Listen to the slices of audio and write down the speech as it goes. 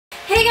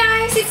Hey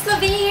guys, it's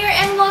Lavinia here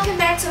and welcome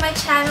back to my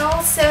channel.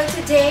 So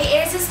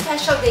today is a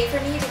special day for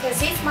me because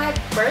it's my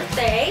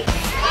birthday.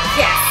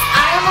 Yes,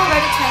 I am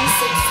already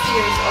 26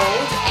 years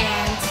old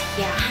and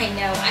yeah, I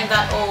know, I'm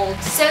that old.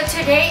 So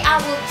today I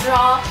will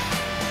draw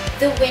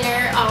the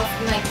winner of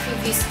my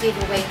previous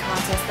giveaway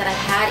contest that I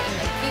had in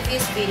my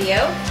previous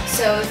video.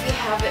 So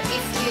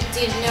if you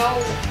didn't know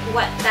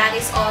what that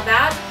is all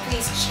about,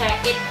 please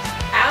check it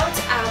out.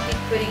 I'll be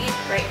putting it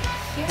right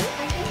here,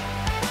 I think.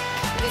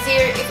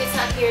 If it's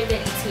not here,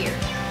 then it's here.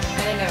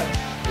 I don't know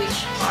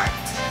which part.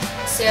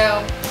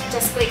 So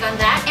just click on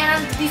that.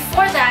 And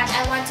before that,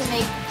 I want to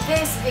make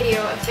this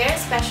video a very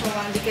special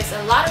one because a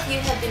lot of you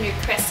have been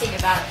requesting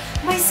about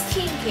my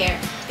skincare.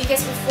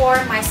 Because before,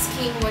 my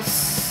skin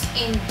was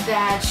in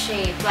bad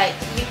shape. Like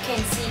you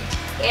can see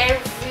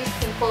every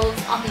pimple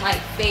on my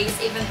face,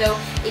 even though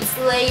it's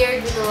layered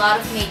with a lot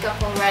of makeup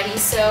already.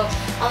 So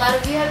a lot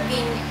of you have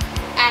been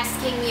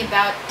asking me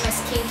about my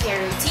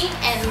skincare routine,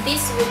 and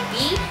this would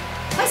be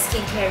my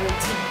skincare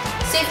routine.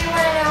 So if you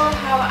want to know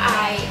how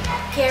I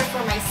care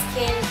for my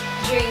skin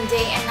during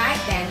day and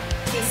night, then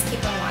please keep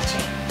on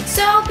watching.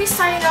 So I'll be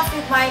starting off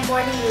with my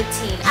morning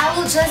routine. I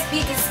will just be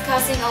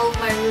discussing all of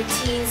my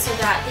routines so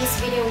that this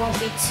video won't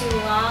be too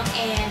long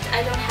and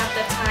I don't have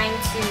the time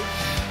to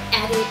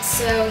edit.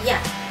 So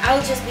yeah,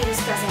 I'll just be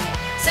discussing it.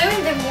 So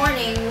in the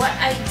morning, what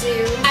I do,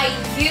 I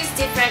use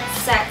different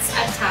sets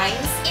at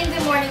times. In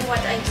the morning, what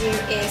I do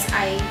is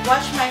I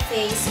wash my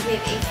face with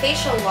a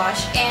facial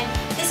wash, and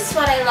this is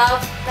what I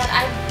love that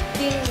I've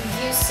been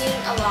using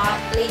a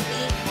lot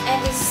lately, and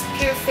this is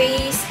Pure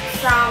Face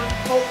from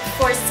Hope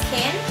for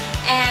Skin.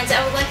 And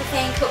I would like to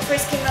thank Hope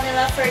for Skin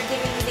Manila for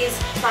giving me this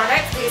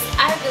product because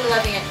I've been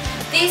loving it.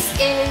 This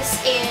is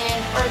an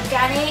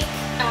organic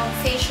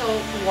facial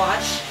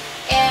wash,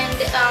 and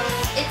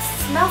it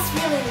smells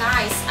really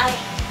nice. I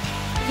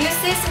use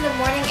this in the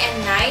morning and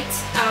night.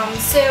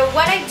 So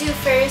what I do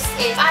first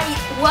is I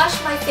wash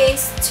my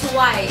face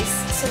twice.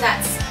 So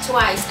that's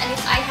twice. And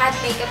if I had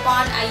makeup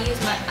on,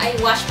 I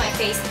wash my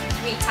face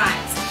 3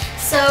 times.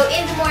 So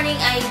in the morning,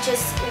 I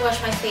just wash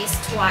my face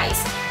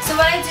twice. So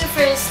what I do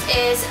first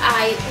is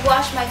I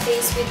wash my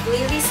face with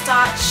Lily's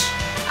Touch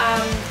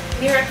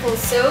Miracle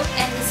Soap,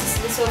 and this is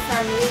the soap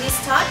from Lily's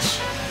Touch.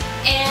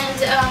 And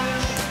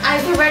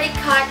I've already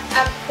cut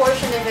a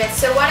portion of it.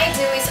 So what I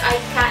do is I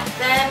cut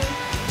them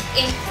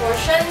in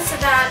portions so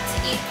that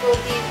it won't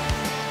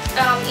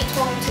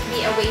be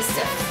a waste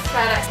of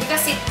product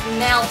because it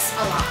melts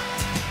a lot.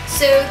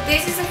 So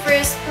this is the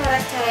first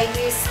product that I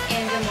use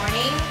in the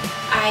morning.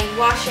 I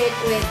wash it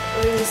with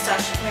Lily's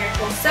Touch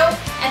Miracle Soap,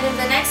 and then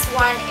the next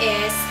one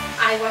is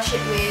I wash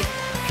it with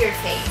Pure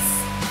Face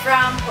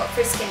from Hope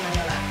for Skin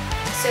Manila.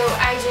 So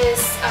I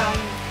just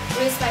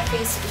rinse my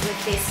face with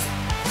this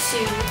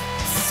 2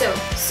 soap.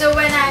 So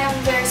when I am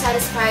very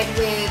satisfied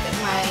with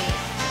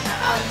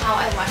on how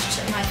I washed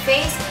my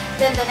face,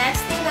 then the next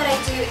thing that I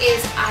do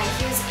is I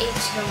use a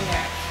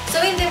toner.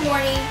 So in the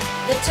morning,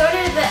 the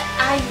toner that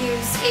I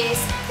use is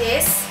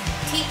this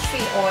tea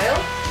tree oil.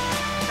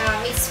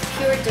 It's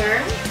Pure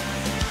Derm.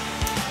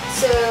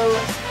 So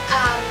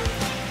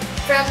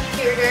from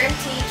Pure Derm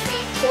Tea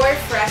Tree Pore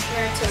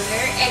Freshner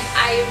toner, and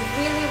I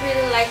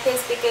really like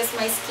this because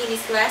my skin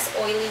is less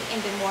oily in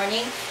the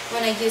morning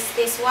when I use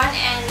this one.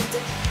 And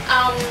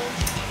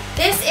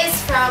this is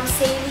from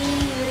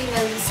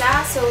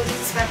Melissa. So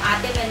this is from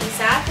Ate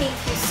Melissa. Thank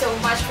you so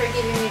much for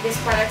giving me these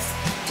products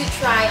to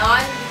try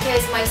on because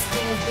my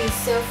skin has been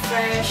so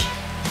fresh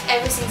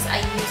ever since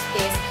I used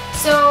this.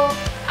 So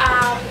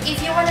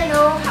if you want to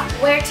know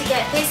where to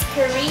get this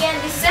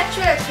is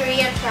actually a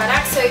Korean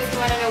product. So if you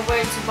want to know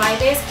where to buy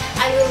this,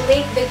 I will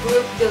link the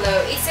group below.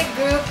 It's a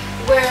group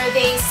where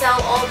they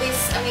sell all this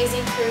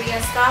amazing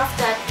Korean stuff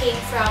that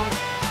came from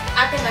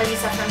Ate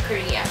Melissa from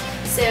Korea.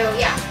 So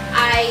yeah,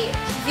 I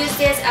use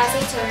this as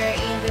a toner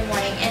in the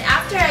morning, and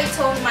after I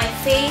tone my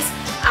face,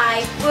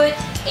 I put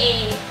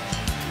a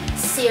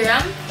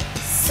serum.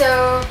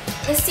 So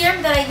the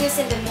serum that I use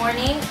in the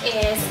morning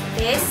is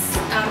this.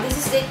 This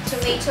is the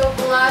Tomato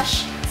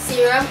Blush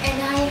Serum, and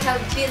I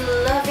have been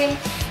loving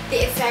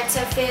the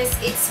effects of this.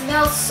 It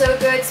smells so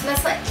good. It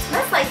smells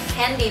like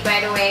candy,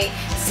 by the way.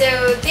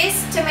 So this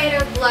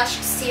Tomato Blush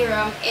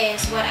Serum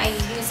is what I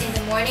use in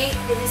the morning.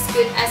 This is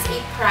good as a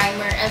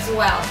primer as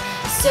well.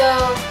 So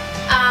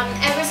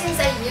ever since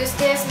I used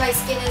this, my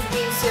skin has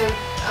been so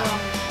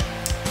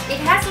it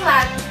has a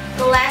lot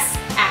less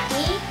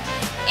acne,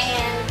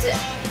 and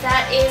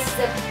that is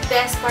the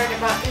best part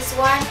about this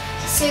one.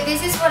 So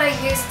this is what I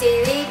use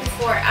daily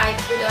before I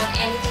put on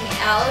anything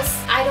else.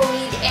 I don't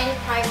need any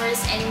primers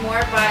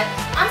anymore, but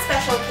on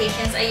special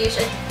occasions I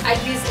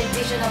use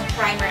additional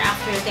primer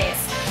after this.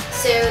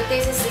 So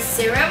this is the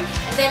serum,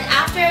 and then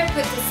after I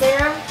put the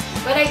serum,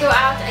 when I go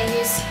out, I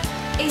use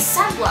a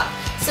sunblock.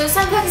 So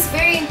sunblock is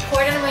very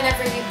important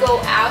whenever you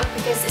go out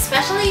because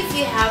especially if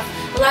you have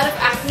a lot of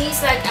acne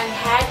like I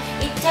had,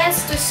 it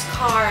tends to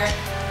scar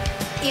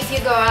if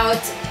you go out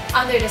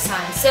under the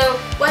sun. So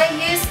what I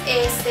use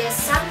is this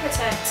Sun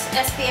Protect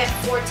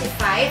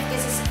SPF45.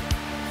 This is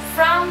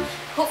from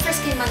Hope for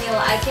Skin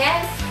Manila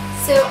again.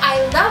 So I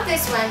love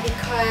this one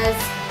because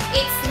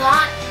it's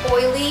not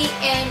oily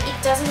and it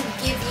doesn't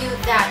give you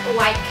that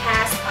white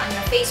cast on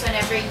your face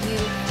whenever you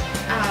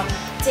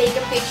take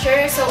a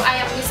picture. So I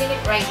am using it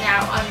right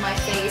now on my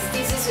face.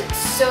 This is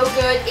so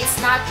good.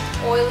 It's not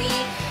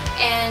oily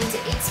and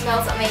it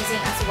smells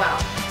amazing as well.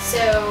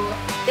 So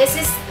this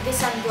is the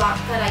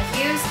sunblock that I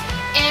use.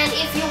 And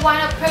if you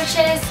want to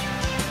purchase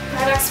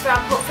products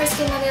from Hope for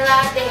Skin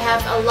Manila, they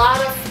have a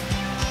lot of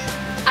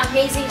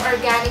amazing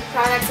organic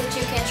products that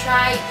you can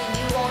try.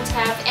 You won't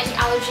have any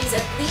allergies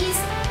at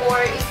least, or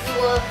if you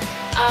will,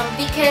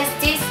 because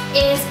this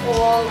is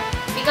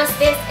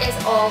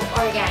all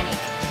organic.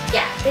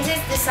 Yeah, this is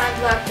the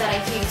sunblock that I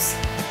use.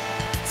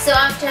 So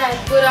after I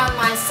put on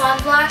my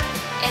sunblock,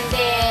 and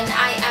then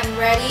I am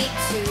ready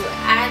to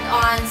add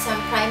on some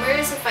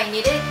primers if I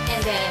need it, and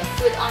then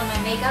put on my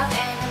makeup,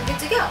 and I'm good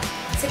to go.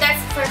 So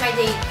that's it for my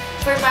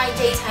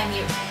daytime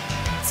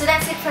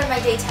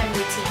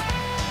routine.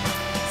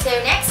 So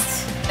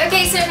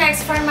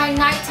next for my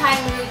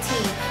nighttime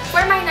routine.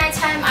 For my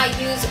nighttime, I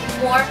use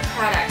more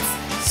products.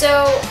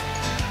 So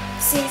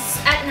since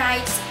at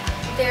night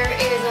there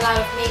is a lot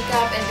of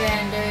makeup and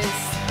then there's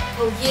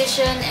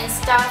pollution and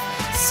stuff,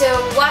 so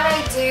what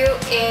I do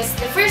is,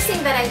 the first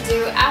thing that I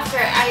do after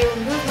I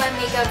remove my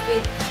makeup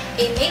with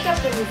a makeup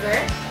remover.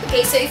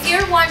 Okay, so if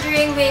you're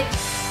wondering with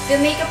the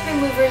makeup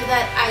remover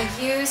that I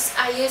use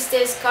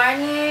this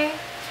Garnier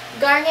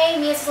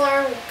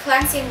Micellar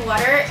Cleansing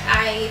Water.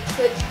 I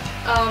put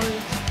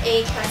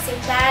a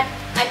cleansing pad.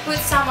 I put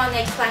some on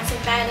a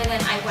cleansing pad and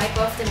then I wipe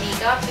off the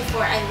makeup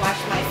before I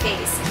wash my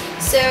face.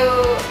 So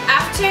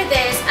after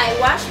this, I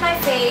wash my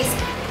face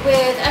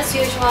with, as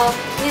usual,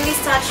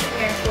 Lily's Touch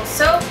Miracle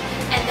Soap.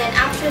 And then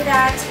after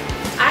that,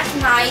 at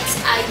night,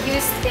 I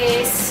use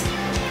this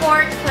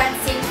Pore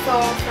Cleansing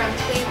Foam from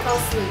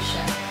Clinical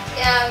Solution.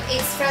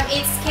 It's from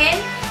Eat Skin,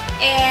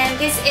 and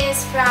this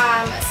is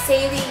from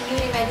Saley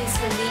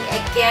Unimedically.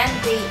 Again,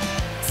 they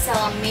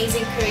sell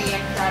amazing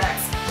Korean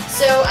products.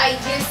 So I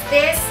use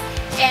this,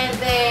 and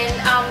then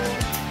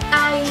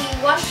I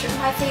wash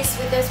my face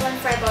with this one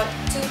for about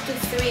 2 to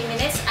 3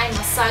 minutes. I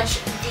massage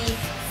the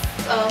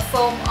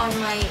foam on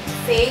my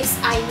face.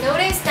 I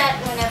noticed that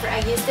whenever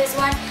I use this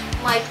one,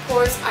 my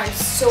pores are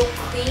so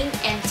clean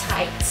and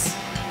tight.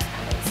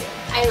 Amazing.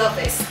 I love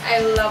this. I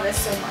love it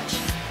so much.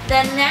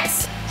 Then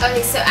next,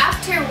 okay, so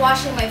after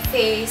washing my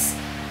face,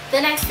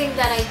 the next thing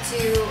that I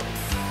do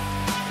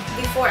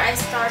before I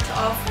start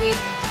off with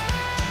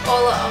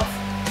all of,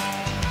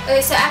 okay,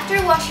 so after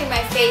washing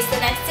my face,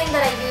 the next thing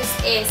that I use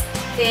is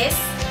this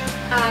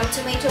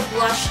tomato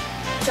blush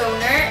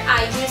toner.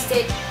 I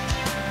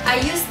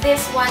use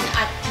this one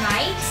at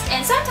night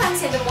and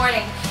sometimes in the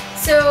morning.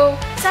 So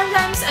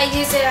sometimes I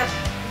use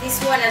this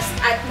one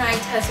at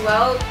night as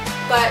well,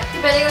 but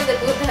depending on the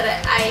mood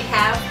that I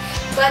have.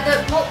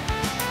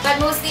 But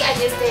mostly I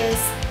use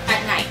this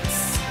at night.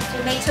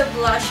 Tomato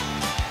blush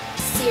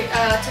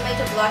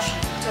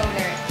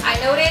toner. I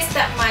noticed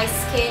that my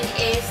skin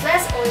is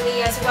less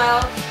oily as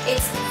well.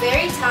 It's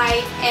very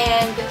tight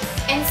and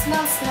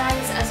smells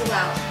nice as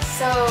well.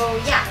 So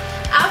yeah,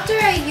 after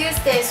I use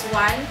this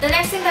one, the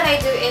next thing that I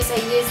do is I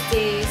use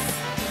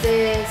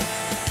this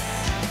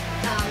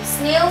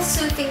Snail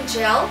Soothing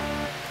Gel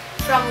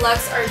from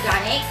Lux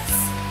Organics,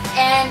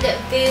 and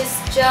this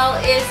gel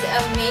is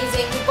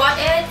amazing. We bought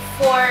it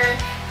for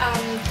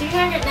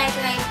 399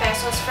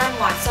 pesos from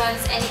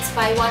Watson's, and it's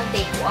buy one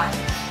take one.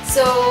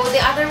 So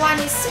the other one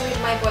is with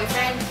my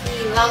boyfriend.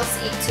 He loves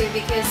it too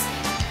because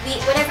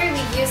whenever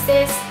we use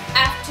this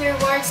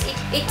afterwards,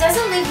 it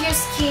doesn't leave your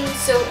skin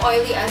so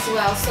oily as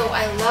well. So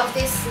I love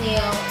this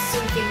Snail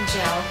Soothing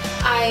Gel.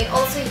 I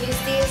also use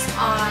this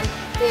on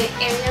the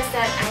areas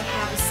that I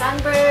have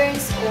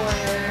sunburns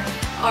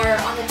or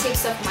on the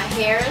tips of my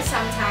hair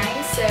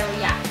sometimes. So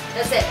yeah,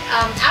 that's it.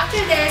 After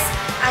this,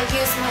 I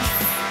use my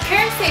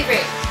current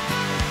favorite.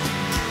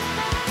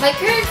 My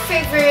current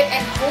favorite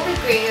and holy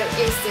grail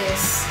is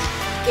this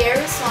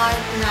Guerisson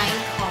 9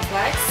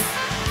 Complex.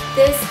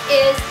 This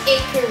is a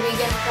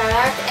Korean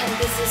product and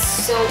this is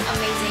so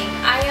amazing.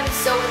 I am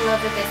so in love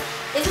with it.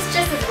 This is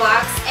just a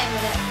box, and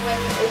when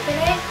you open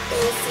it, you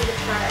will see the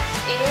product.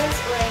 It is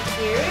right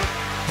here.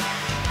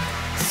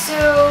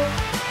 So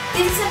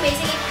this is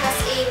amazing. It has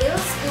a little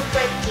scoop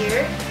right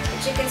here that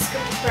you can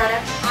scoop the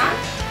product on.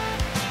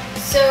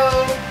 So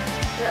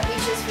let me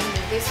just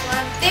remove this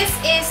one. This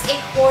is a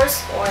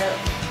horse oil,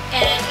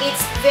 and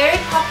it's very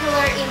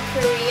popular in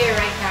Korea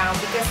right now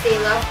because they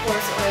love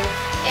horse oil,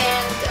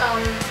 and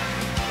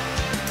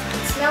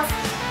it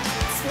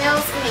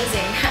smells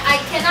amazing. I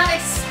cannot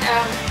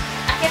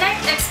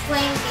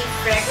explain the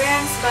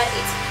fragrance, but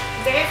it's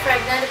very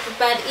fragrant,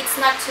 but it's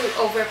not too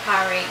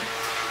overpowering.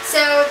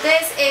 So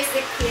this is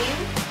the cream.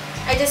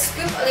 I just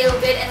scoop a little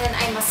bit and then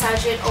I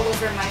massage it all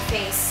over my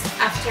face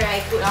after I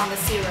put on the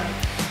serum.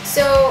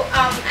 So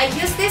I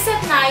use this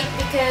at night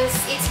because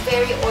it's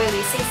very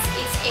oily since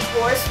it's a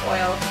horse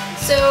oil.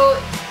 So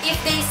if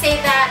they say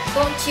that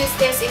don't use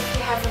this if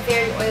you have a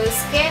very oily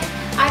skin,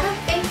 I don't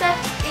think that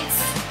it's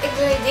a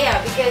good idea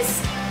because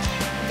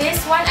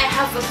this one, I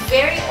have a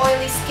very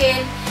oily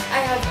skin I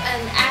have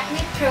an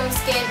acne prone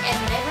skin, and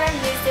whenever I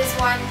use this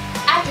one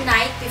at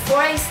night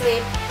before I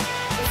sleep,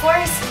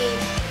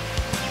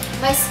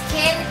 my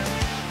skin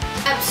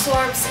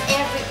absorbs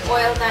every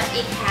oil that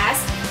it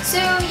has. So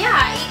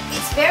yeah,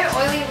 it's very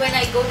oily when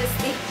I go to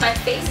sleep. My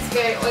face is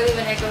very oily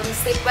when I go to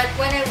sleep, but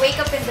when I wake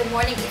up in the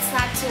morning, it's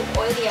not too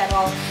oily at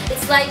all.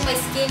 It's like my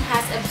skin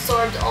has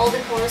absorbed all the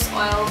horse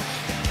oil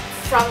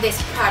from this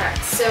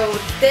product. So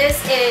this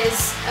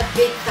is a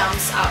big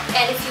thumbs up.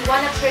 And if you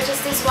want to purchase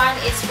this one,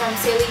 it's from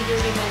Silly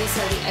Yuri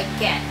Molisali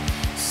again.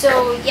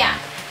 So yeah,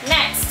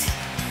 next.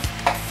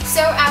 So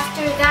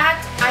after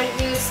that, I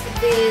use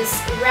this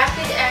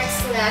Rapid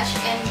X Lash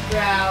and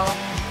Brow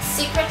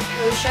Secret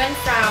Potion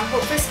from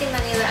Hope for Skin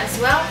Manila as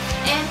well.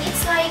 And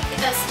it's like,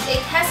 it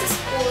has a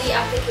spoolie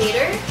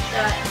applicator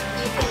that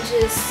you can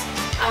just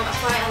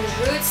apply on the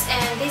roots.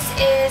 And this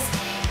is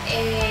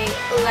a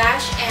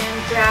lash and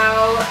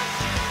brow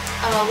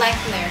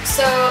lengthener.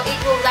 So it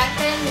will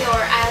lengthen your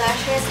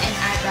eyelashes and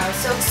eyebrows.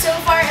 So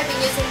far I've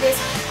been using this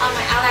on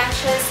my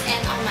eyelashes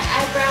and on my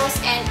eyebrows,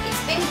 and it's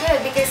been good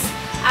because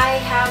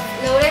I have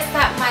noticed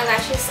that my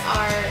lashes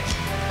are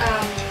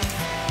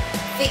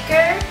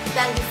thicker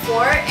than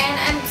before, and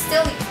I'm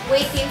still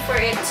waiting for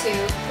it to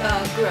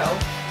grow.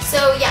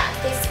 So yeah,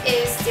 this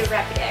is the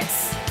Rapid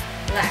X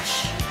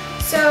Lash.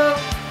 So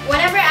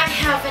whenever I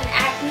have an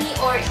acne,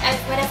 or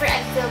whenever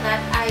I feel that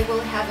I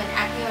will have an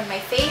acne on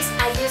my face,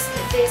 I use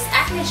this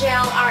Acne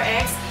Gel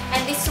RX,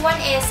 and this one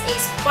is a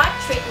spot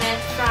treatment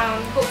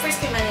from Hope for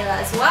Skin Manila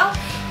as well.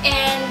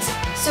 And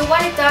so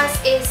what it does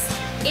is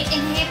it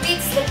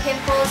inhibits the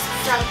pimples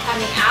from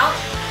coming out,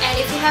 and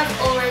if you have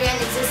already an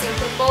existing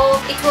pimple,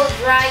 it will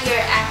dry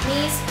your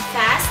acne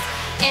fast.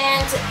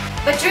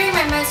 But during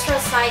my menstrual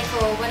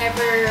cycle,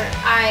 whenever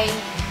I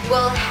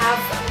will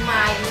have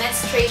my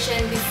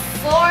menstruation,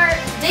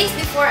 days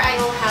before I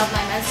will have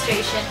my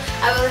menstruation,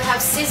 I will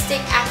have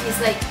cystic acne,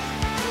 like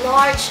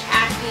large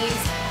acne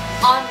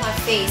on my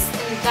face,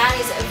 and that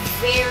is a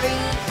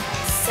very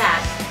sad.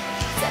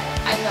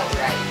 I know,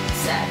 right?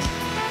 Sad.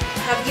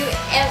 Have you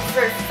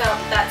ever felt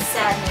that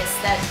sadness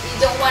that you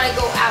don't want to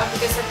go out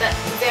because of that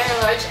very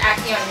large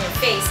acne on your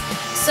face?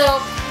 So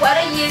what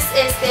I use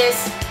is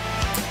this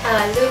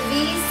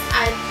Louise,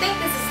 I think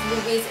this is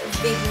Louise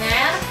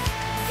Widmer,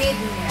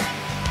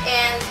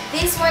 and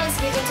this one is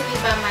given to me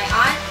by my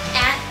aunt,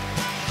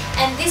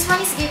 and this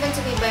one is given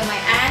to me by my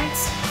aunt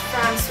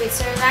from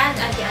Switzerland,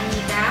 Auntie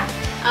Anita.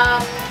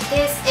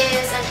 This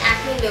is an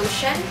acne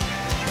lotion.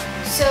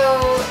 So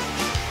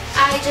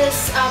I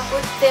just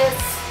put this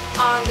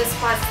on the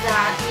spots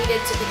that needed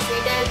to be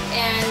treated,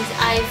 and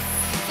I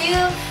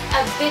feel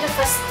a bit of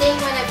a sting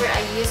whenever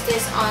I use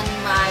this on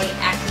my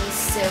acne,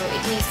 so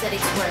it means that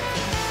it's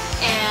working.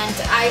 And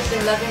I've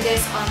been loving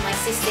this on my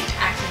cystic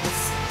acne.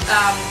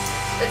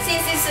 But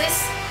since this is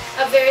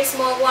a very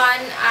small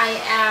one, I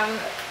am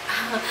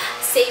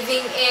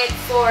saving it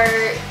for,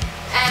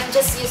 I'm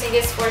just using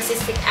this for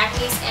cystic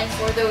acne, and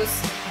for those,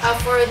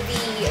 for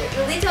the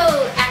little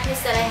acne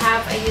that I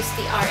have, I use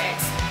the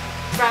RX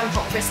from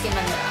Hope for Skin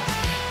Manila.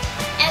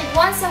 And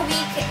once a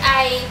week,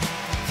 I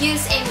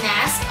use a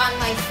mask on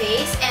my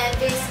face, and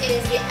this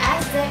is the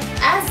Aztec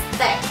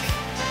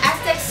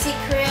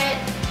Secret,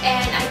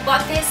 and I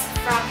bought this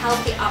from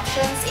Healthy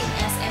Options in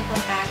SM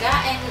Pampanga.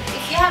 And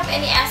if you have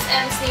any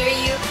SMs near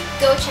you,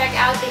 go check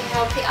out the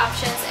Healthy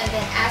Options and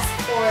then ask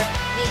for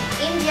the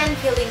Indian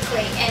Healing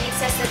Clay. And it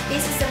says that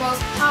this is the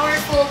most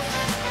powerful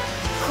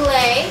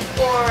clay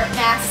or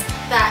mask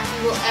that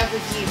you will ever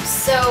use.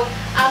 So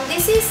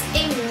this is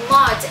a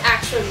mud,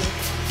 actually.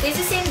 This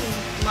is a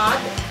mud,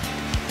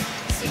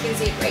 so you can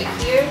see it right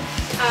here.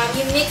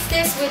 You mix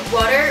this with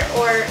water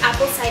or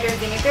apple cider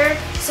vinegar.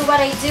 So what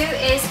I do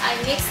is I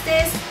mix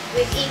this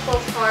with equal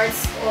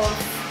parts of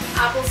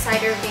apple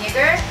cider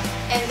vinegar,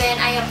 and then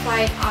I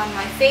apply it on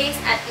my face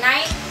at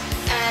night,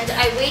 and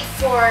I wait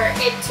for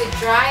it to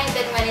dry, and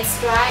then when it's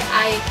dry,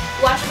 I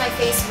wash my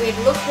face with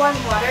lukewarm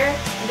water,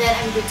 and then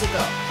I'm good to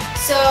go.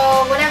 So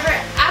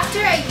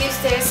after I use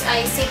this,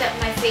 I see that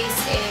my face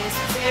is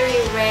very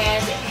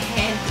red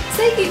and it's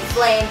like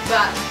inflamed,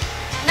 but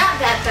not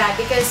that bad,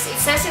 because it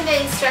says in the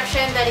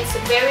instruction that it's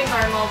very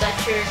normal that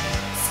your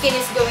skin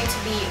is going to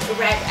be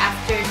red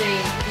after the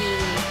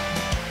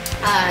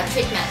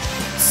treatment.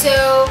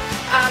 So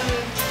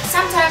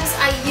sometimes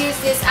I use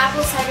this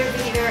apple cider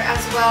vinegar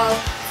as well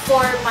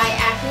for my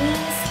acne,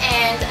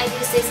 and I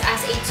use this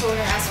as a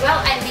toner as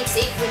well. I mix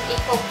it with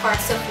equal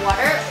parts of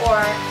water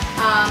or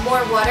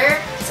more water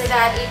so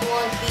that it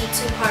won't be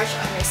too harsh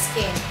on your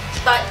skin.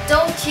 But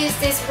don't use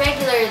this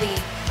regularly.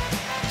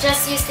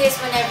 Just use this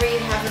whenever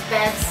you have a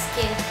bad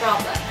skin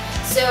problem.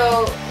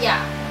 So yeah,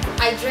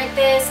 I drink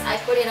this, I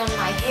put it on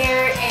my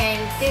hair,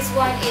 and this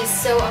one is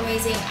so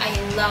amazing. I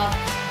love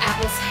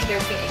apple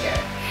cider vinegar.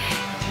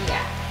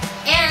 Yeah.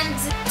 And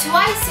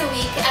twice a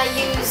week I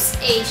use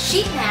a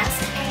sheet mask,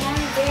 and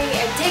I'm very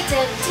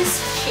addicted to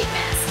sheet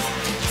masks.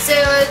 So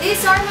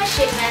these are my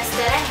sheet masks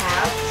that I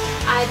have.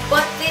 I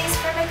bought this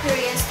from a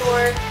Korean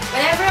store.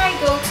 Whenever I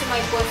go to my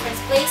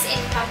boyfriend's place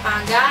in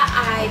Pampanga,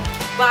 I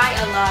buy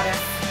a lot of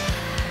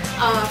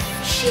of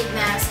sheet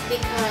mask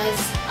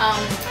because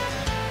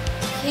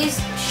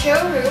his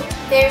showroom,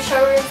 their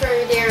showroom for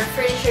their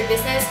furniture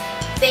business,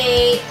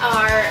 they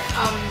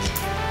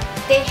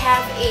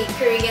have a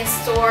Korean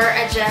store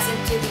adjacent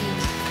to the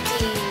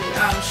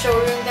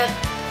showroom that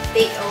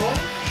they own.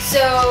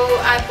 So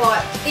I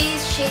bought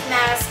these sheet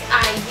masks.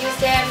 I use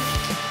them.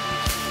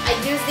 I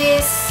use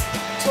this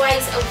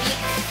twice a week.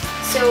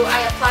 So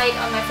I apply it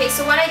on my face.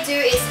 So what I do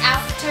is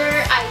after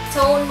I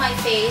tone my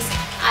face,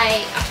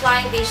 I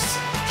apply this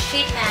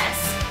sheet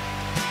mask,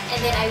 and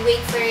then I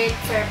wait for it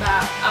for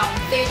about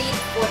 30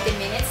 to 40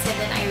 minutes, and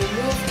then I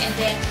remove, and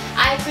then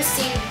I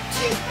proceed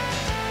to,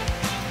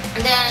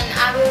 and then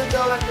I will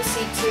go and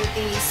proceed to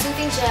the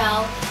soothing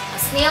gel, a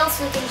snail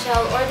soothing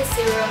gel or the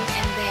serum,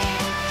 and then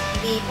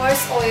the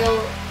horse oil,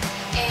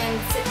 and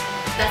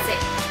that's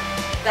it.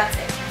 That's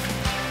it.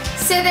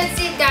 So that's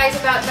it, guys,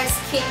 about my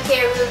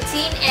skincare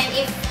routine. And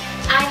if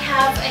I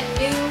have a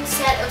new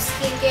set of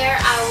skincare,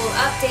 I will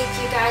update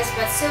you guys.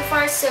 But so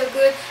far so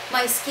good.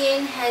 My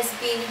skin has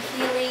been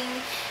healing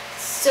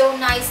so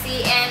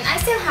nicely, and I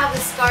still have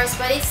the scars,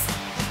 but it's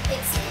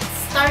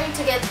starting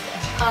to get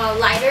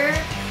lighter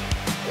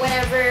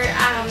whenever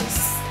I'm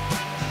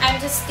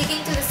just sticking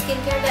to the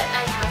skincare that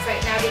I have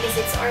right now because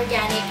it's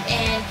organic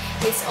and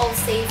it's all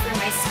safe for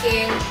my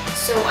skin,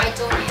 so I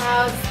don't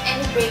have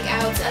any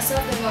breakouts as of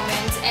the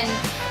moment. And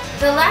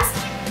the last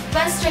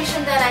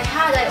menstruation that I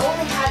had, I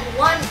only had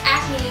one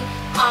acne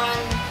on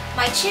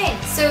my chin,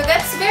 so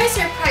that's very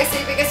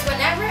surprising because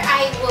whenever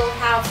I will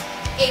have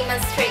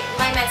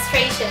my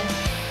menstruation,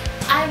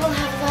 I will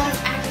have a lot of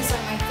acne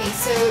on my face.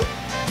 So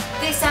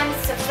this time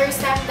it's the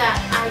first time that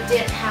I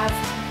didn't have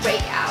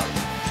breakout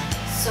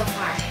so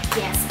far.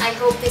 Yes, I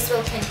hope this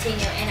will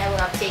continue and I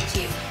will update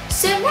you.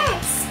 So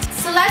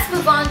let's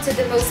move on to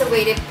the most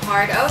awaited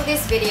part of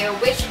this video,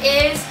 which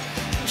is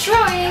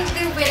drawing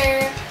the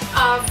winner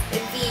of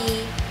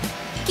the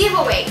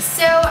giveaway.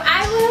 So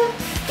I will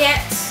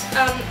get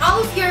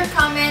all of your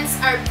comments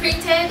are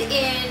printed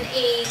in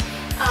a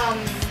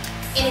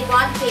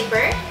bond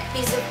paper, a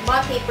piece of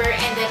bond paper,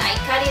 and then I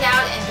cut it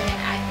out and then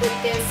I put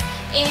this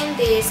in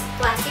this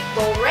plastic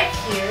bowl right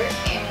here.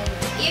 And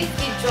if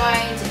you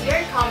joined,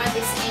 your comment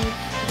is in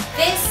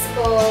this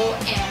bowl,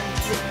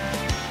 and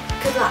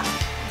good luck.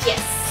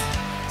 Yes.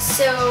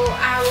 So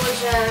I will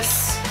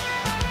just,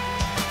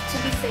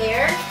 to be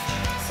fair,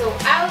 so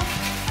I'll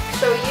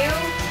show you.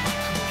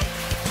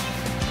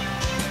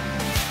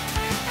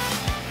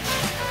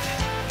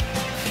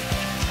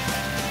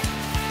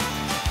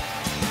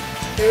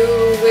 Who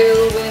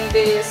will win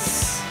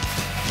this?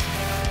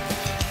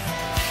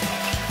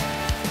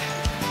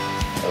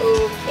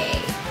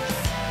 Okay.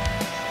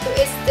 Who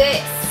is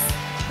this?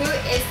 Who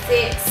is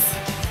this?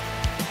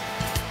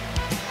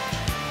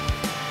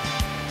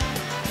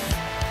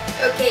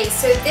 Okay,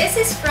 so this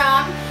is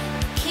from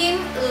Kim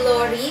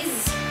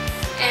Loris,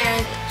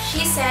 and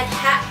she said,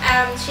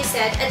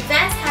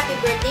 advance happy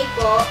birthday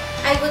po.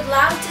 I would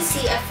love to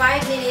see a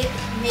 5-minute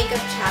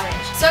makeup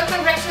challenge. So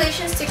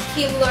congratulations to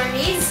Kim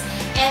Loris,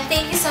 and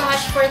thank you so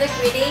much for the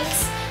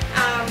greetings.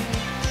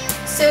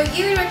 So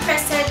you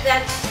requested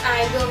that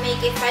I will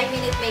make a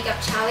 5-minute makeup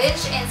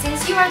challenge, and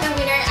since you are the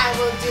winner, I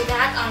will do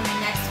that on my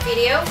next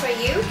video for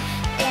you.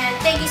 And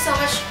thank you so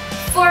much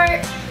for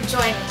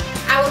joining.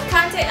 I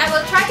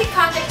will try to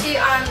contact you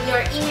on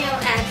your email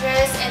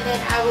address, and then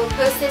I will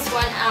post this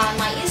one on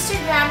my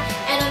Instagram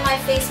and on my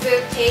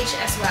Facebook page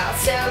as well.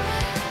 So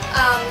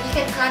you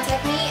can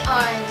contact me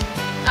on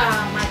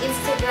my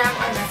Instagram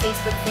or my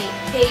Facebook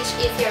page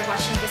if you're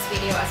watching this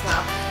video as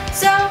well.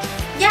 So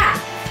yeah,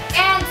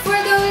 and for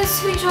those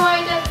who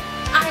joined,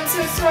 I'm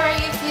so sorry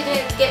if you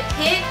didn't get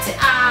picked.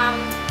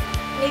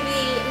 Maybe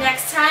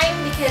next time,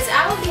 because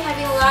I will be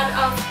having a lot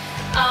of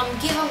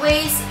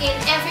giveaways in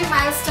every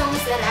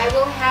milestones that I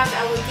will have.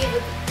 I will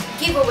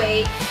give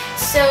away.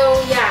 So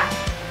yeah,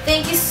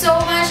 thank you so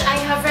much. I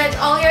have read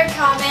all your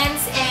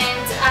comments,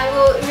 and I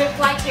will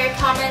reply to your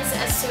comments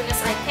as soon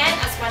as I can,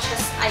 as much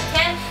as I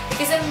can,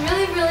 because I'm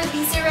really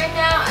busy right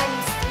now.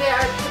 We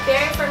are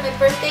preparing for my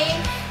birthday,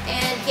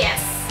 and yes.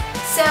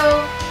 So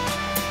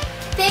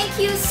thank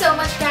you so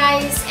much,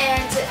 guys,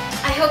 and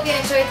I hope you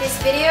enjoyed this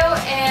video,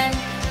 and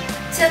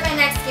till my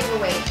next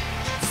giveaway.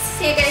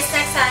 See you guys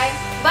next time.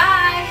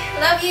 Bye!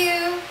 Love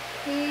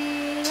you!